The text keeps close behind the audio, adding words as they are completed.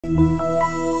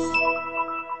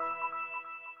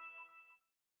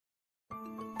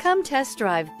Come test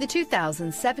drive the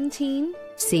 2017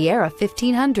 Sierra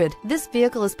 1500. This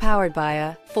vehicle is powered by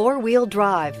a 4-wheel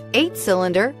drive,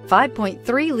 8-cylinder,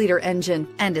 5.3-liter engine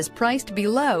and is priced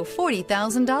below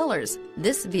 $40,000.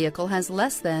 This vehicle has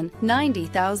less than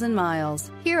 90,000 miles.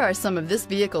 Here are some of this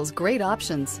vehicle's great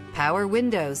options: power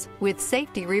windows with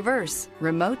safety reverse,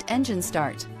 remote engine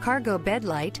start, cargo bed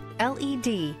light,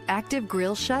 LED, active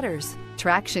grille shutters,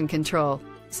 traction control,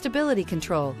 stability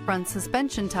control, front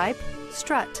suspension type,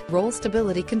 strut, roll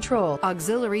stability control,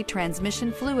 auxiliary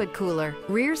transmission fluid cooler,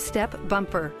 rear step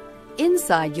bumper.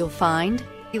 Inside you'll find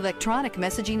electronic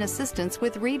messaging assistance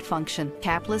with read function,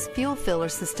 capless fuel filler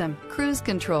system, cruise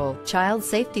control, child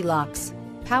safety locks,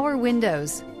 power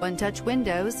windows, one-touch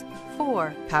windows,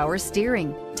 4, power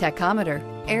steering, tachometer,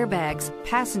 airbags,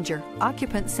 passenger,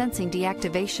 occupant sensing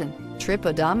deactivation, trip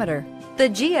odometer. The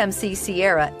GMC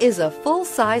Sierra is a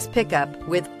full-size pickup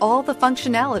with all the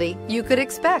functionality you could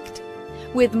expect.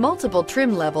 With multiple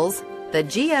trim levels, the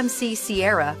GMC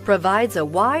Sierra provides a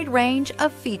wide range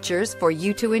of features for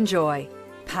you to enjoy.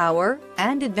 Power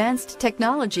and advanced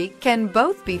technology can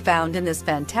both be found in this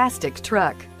fantastic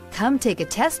truck. Come take a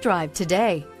test drive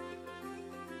today.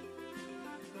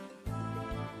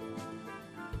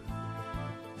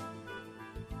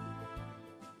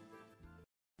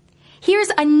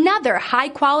 Here's another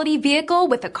high-quality vehicle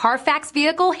with a Carfax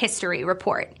Vehicle History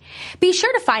Report. Be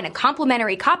sure to find a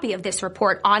complimentary copy of this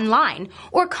report online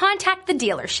or contact the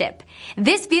dealership.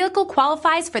 This vehicle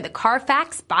qualifies for the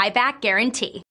Carfax Buyback Guarantee.